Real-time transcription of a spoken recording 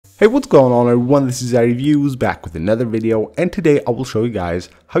Hey, what's going on everyone, this is iReviews back with another video, and today I will show you guys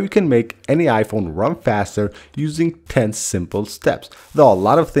how you can make any iPhone run faster using 10 simple steps. There are a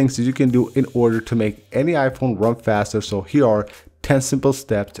lot of things that you can do in order to make any iPhone run faster, so here are 10 simple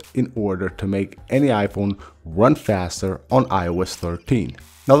steps in order to make any iPhone run faster on iOS 13.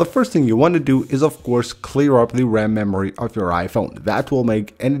 Now the first thing you want to do is of course clear up the RAM memory of your iPhone. That will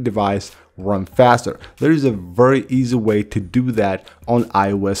make any device run faster. There is a very easy way to do that on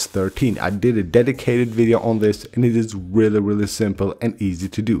iOS 13. I did a dedicated video on this and it is really simple and easy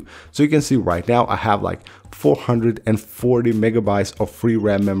to do. So you can see right now I have like 440 megabytes of free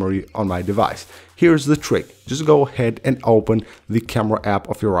RAM memory on my device. Here's the trick. Just go ahead and open the camera app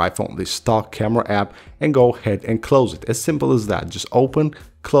of your iPhone, the stock camera app, and go ahead and close it. As simple as that. Just open,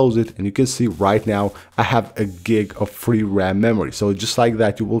 close it, and you can see right now I have a gig of free RAM memory. So just like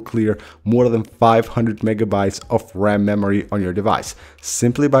that, you will clear more than 500 megabytes of RAM memory on your device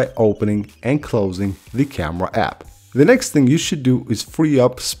simply by opening and closing the camera app. The next thing you should do is free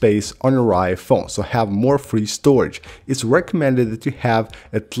up space on your iPhone, so have more free storage. It's recommended that you have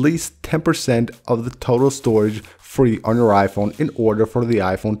at least 10% of the total storage free on your iPhone in order for the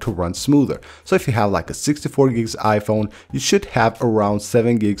iPhone to run smoother. So if you have like a 64 gigs iPhone, you should have around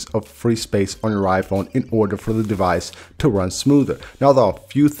 7 gigs of free space on your iPhone in order for the device to run smoother. Now there are a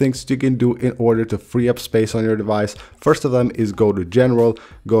few things you can do in order to free up space on your device. First of them is go to General,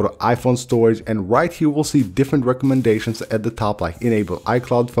 go to iPhone Storage, and right here we'll see different recommendations at the top, like enable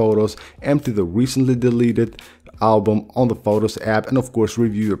iCloud Photos, empty the recently deleted album on the Photos app, and of course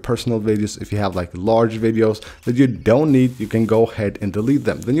review your personal videos. If you have like large videos that you don't need, you can go ahead and delete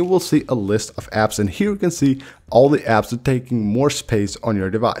them. Then you will see a list of apps, and here you can see all the apps that are taking more space on your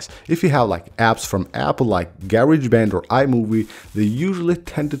device. If you have like apps from Apple like GarageBand or iMovie, they usually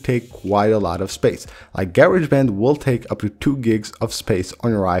tend to take quite a lot of space. Like GarageBand will take up to 2 gigs of space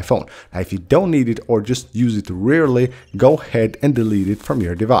on your iPhone. Now if you don't need it or just use it rarely, go ahead and delete it from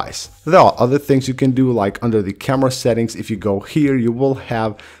your device. There are other things you can do, like under the camera settings. If you go here, you will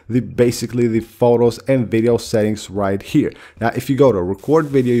have basically the photos and video settings right here. Now if you go to record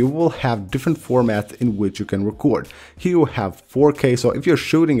video, you will have different formats in which you can record. Here you have 4K, so if you're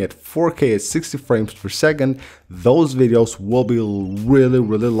shooting at 4K at 60 frames per second, those videos will be really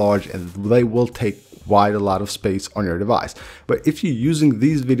large and they will take quite a lot of space on your device. But if you're using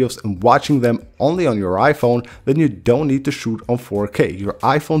these videos and watching them only on your iPhone, then you don't need to shoot on 4K. Your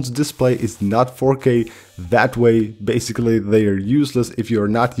iPhone's display is not 4K. That way, basically, they are useless if you're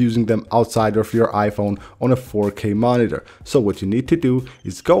not using them outside of your iPhone on a 4K monitor. So what you need to do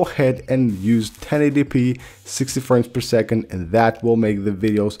is go ahead and use 1080p 60 frames per second, and that will make the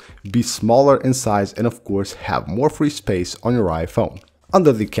videos be smaller in size and of course have more free space on your iPhone.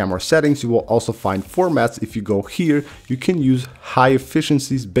 Under the camera settings, you will also find formats. If you go here, you can use high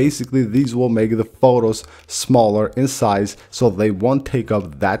efficiencies. Basically, these will make the photos smaller in size so they won't take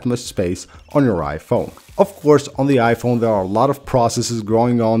up that much space on your iPhone. Of course, on the iPhone, there are a lot of processes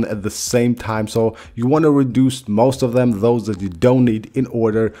going on at the same time, so you want to reduce most of them, those that you don't need, in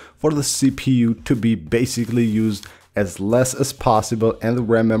order for the CPU to be basically used as less as possible and the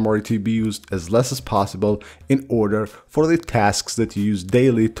RAM memory to be used as less as possible in order for the tasks that you use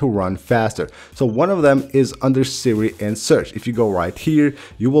daily to run faster. So one of them is under Siri and search. If you go right here,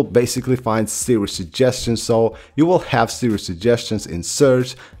 you will basically find Siri suggestions. So you will have Siri suggestions in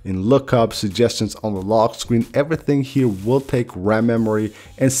search, in lookup, suggestions on the lock screen. Everything here will take RAM memory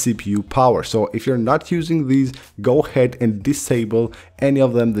and CPU power. So if you're not using these, go ahead and disable any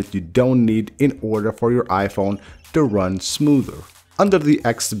of them that you don't need in order for your iPhone to run smoother. Under the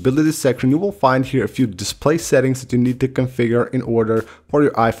accessibility section, you will find here a few display settings that you need to configure in order for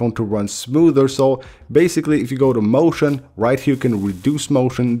your iPhone to run smoother. So basically, if you go to motion, right here you can reduce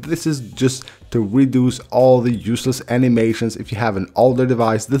motion. This is just to reduce all the useless animations. If you have an older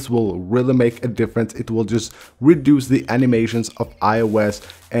device, this will really make a difference. It will just reduce the animations of iOS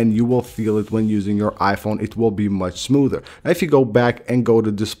and you will feel it when using your iPhone. It will be much smoother. Now if you go back and go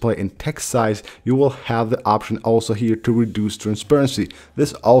to display and text size, you will have the option also here to reduce transparency.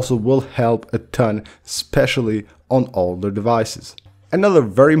 This also will help a ton, especially on older devices. Another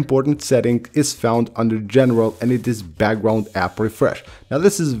very important setting is found under General, and it is background app refresh. Now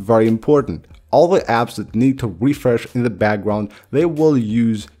this is very important. all the apps that need to refresh in the background, they will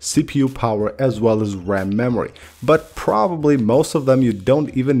use CPU power as well as RAM memory. But probably most of them you don't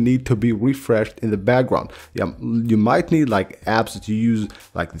even need to be refreshed in the background. Yeah, you might need like apps that you use,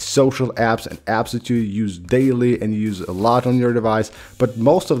 like the social apps and apps that you use daily and you use a lot on your device, but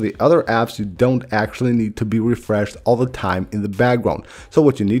most of the other apps you don't actually need to be refreshed all the time in the background. So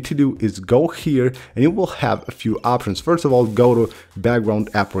what you need to do is go here and you will have a few options. First of all, go to background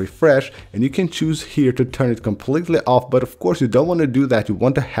app refresh and you can choose here to turn it completely off, but of course you don't want to do that. You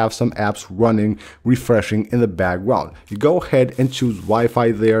want to have some apps running, refreshing in the background. You go ahead and choose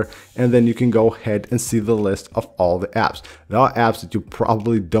Wi-Fi there, and then you can go ahead and see the list of all the apps. There are apps that you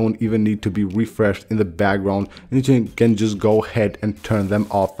probably don't even need to be refreshed in the background, and you can just go ahead and turn them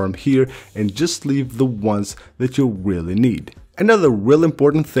off from here and just leave the ones that you really need. Another real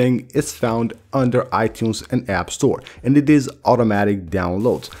important thing is found under iTunes and App Store, and it is automatic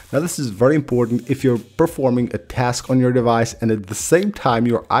downloads. Now this is very important if you're performing a task on your device and at the same time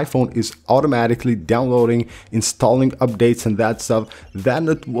your iPhone is automatically downloading, installing updates and that stuff, then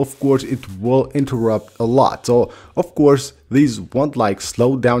of course it will interrupt a lot. So of course these won't like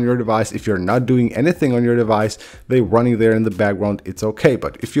slow down your device. If you're not doing anything on your device, they're running there in the background, it's okay.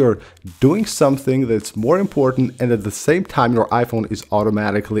 But if you're doing something that's more important and at the same time your iPhone is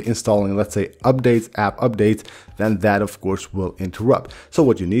automatically installing, let's say updates, app updates, then that of course will interrupt. So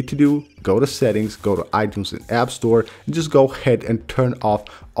what you need to do, go to settings, go to iTunes and App Store, and just go ahead and turn off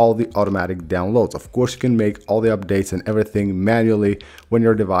all the automatic downloads. Of course you can make all the updates and everything manually when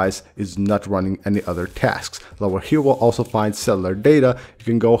your device is not running any other tasks. Over here we'll also find cellular data. You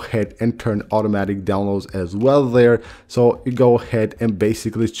can go ahead and turn automatic downloads as well there. So you go ahead and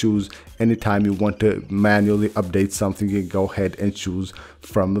basically choose anytime you want to manually update something, you can go ahead and choose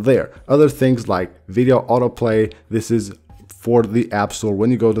from there. Other things like video autoplay, this is for the App Store.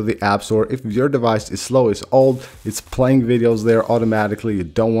 When you go to the App Store, if your device is slow, it's old, it's playing videos there automatically, you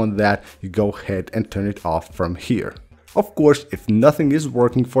don't want that, you go ahead and turn it off from here. Of course, if nothing is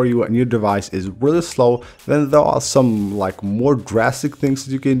working for you and your device is really slow, then there are some like more drastic things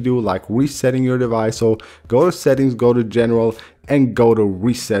that you can do, like resetting your device. So go to settings, go to general, and go to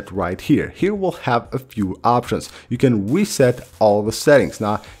reset right here. Here we'll have a few options. You can reset all the settings.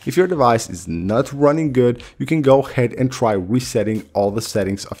 Now, if your device is not running good, you can go ahead and try resetting all the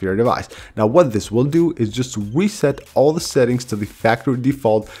settings of your device. Now, what this will do is just reset all the settings to the factory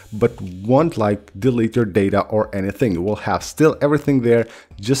default, but won't like delete your data or anything. You will have still everything there,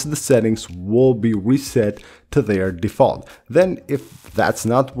 just the settings will be reset to their default. Then if that's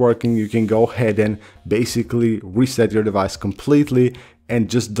not working, you can go ahead and basically reset your device completely and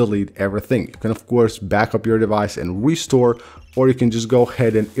just delete everything. You can of course back up your device and restore, or you can just go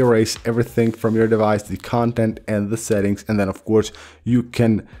ahead and erase everything from your device, the content and the settings, and then of course you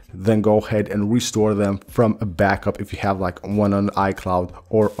can then go ahead and restore them from a backup if you have like one on iCloud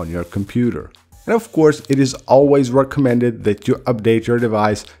or on your computer. And of course, it is always recommended that you update your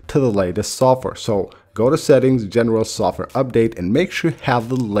device to the latest software. So go to settings, general software update, and make sure you have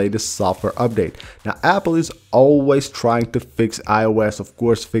the latest software update. Now, Apple is always trying to fix iOS, of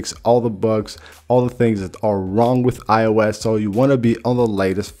course, fix all the bugs, all the things that are wrong with iOS. So you want to be on the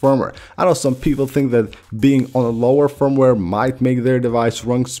latest firmware. I know some people think that being on a lower firmware might make their device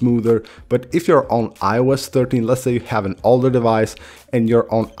run smoother, but if you're on iOS 13, let's say you have an older device and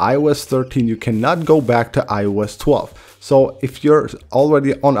you're on iOS 13, you cannot go back to iOS 12. So if you're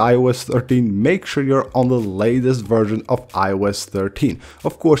already on iOS 13, make sure you're on the latest version of iOS 13.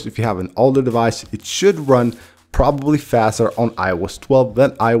 Of course, if you have an older device, it should run probably faster on iOS 12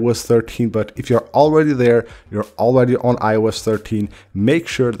 than iOS 13, but if you're already there, you're already on iOS 13, make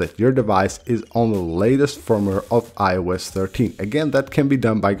sure that your device is on the latest firmware of iOS 13. Again, that can be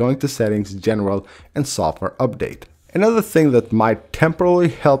done by going to settings, general, and software update. Another thing that might temporarily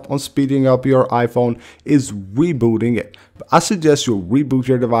help on speeding up your iPhone is rebooting it. I suggest you reboot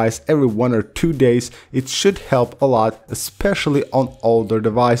your device every 1 or 2 days. It should help a lot, especially on older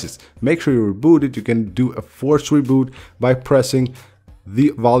devices. Make sure you reboot it. You can do a forced reboot by pressing the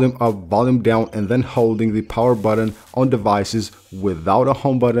volume up, volume down, and then holding the power button on devices without a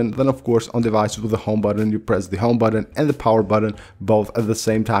home button. Then of course on devices with a home button, you press the home button and the power button both at the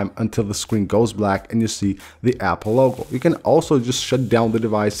same time until the screen goes black and you see the Apple logo. You can also just shut down the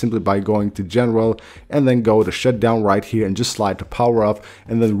device simply by going to general and then go to shut down right here and just slide to power up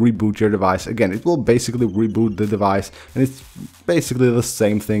and then reboot your device. Again, it will basically reboot the device, and it's basically the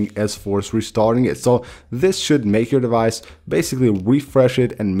same thing as force restarting it. So this should make your device basically refresh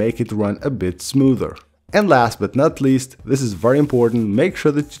it and make it run a bit smoother. And last but not least, this is very important, make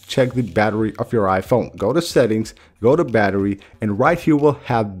sure that you check the battery of your iPhone. Go to settings, go to battery, and right here we'll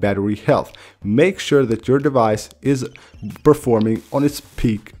have battery health. Make sure that your device is performing on its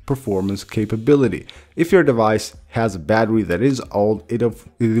peak performance capability. If your device has a battery that is old, it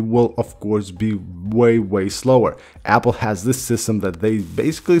will of course be way slower. Apple has this system that they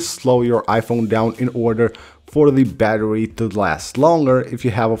basically slow your iPhone down in order for the battery to last longer if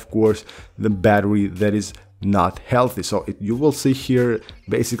you have, of course, the battery that is not healthy. So you will see here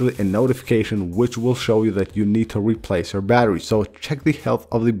basically a notification which will show you that you need to replace your battery. So check the health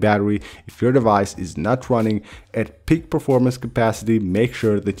of the battery. If your device is not running at peak performance capacity, make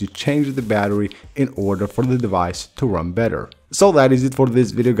sure that you change the battery in order for the device to run better. So that is it for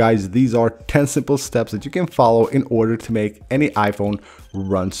this video, guys. These are 10 simple steps that you can follow in order to make any iPhone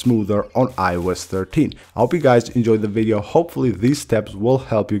run smoother on iOS 13. I hope you guys enjoyed the video. Hopefully these steps will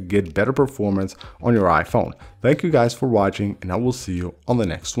help you get better performance on your iPhone. Thank you guys for watching, and I will see you on the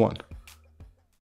next one.